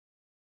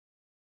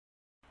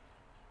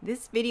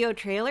This video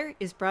trailer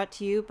is brought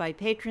to you by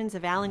patrons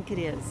of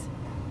Cadiz.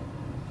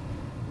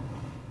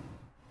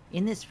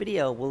 In this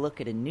video, we'll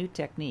look at a new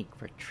technique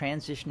for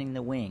transitioning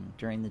the wing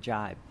during the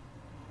jibe.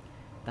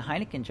 The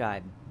Heineken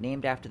jibe,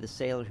 named after the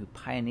sailor who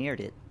pioneered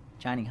it,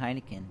 Johnny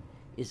Heineken,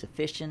 is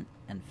efficient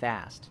and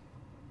fast.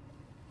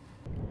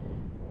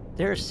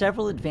 There are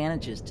several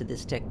advantages to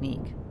this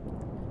technique.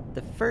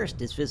 The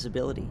first is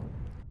visibility.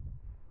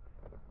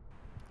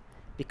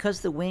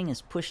 Because the wing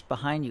is pushed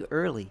behind you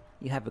early,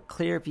 you have a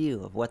clear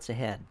view of what's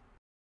ahead.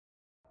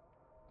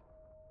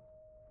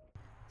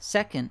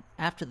 Second,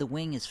 after the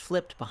wing is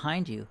flipped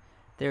behind you,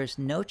 there is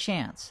no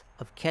chance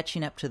of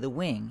catching up to the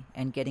wing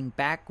and getting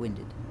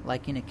backwinded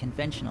like in a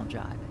conventional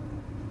jibe.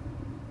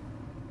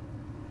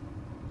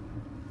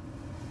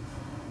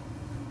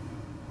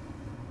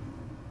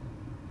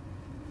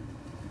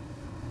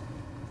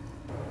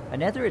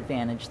 Another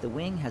advantage, the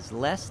wing has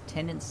less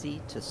tendency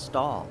to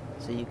stall,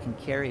 so you can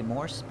carry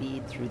more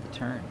speed through the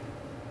turn.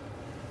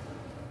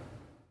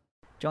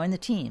 Join the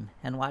team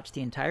and watch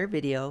the entire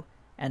video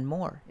and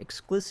more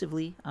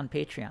exclusively on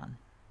Patreon.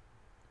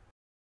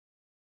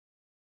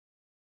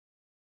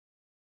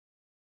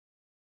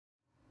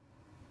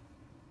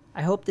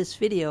 I hope this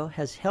video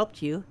has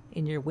helped you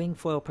in your wing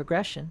foil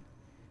progression.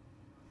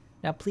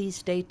 Now please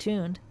stay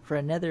tuned for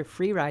another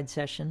free ride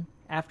session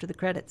after the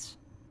credits.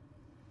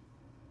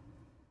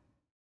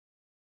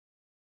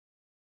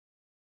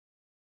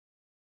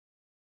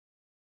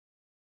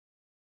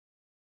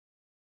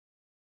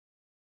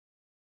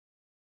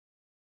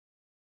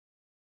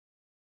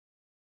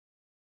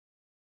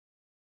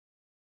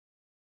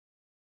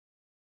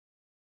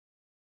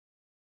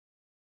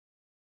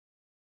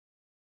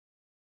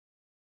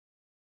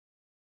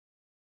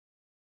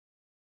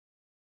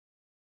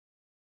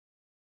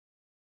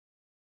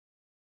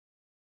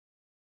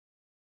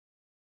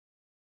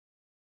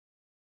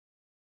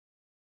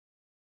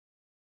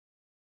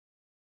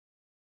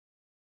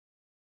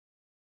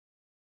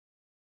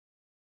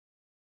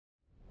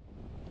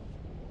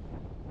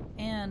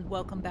 And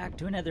welcome back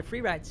to another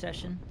free ride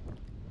session.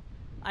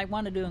 I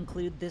wanted to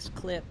include this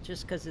clip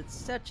just because it's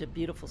such a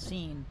beautiful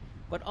scene,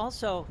 but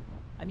also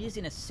I'm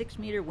using a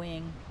 6-meter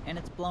wing and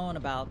it's blowing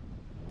about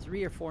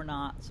 3 or 4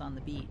 knots on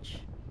the beach.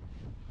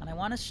 And I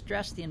want to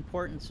stress the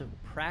importance of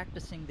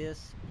practicing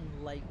this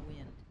in light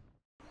wind.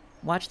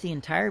 Watch the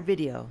entire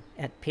video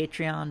at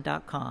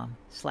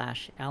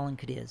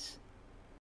patreon.com/AlanCadiz.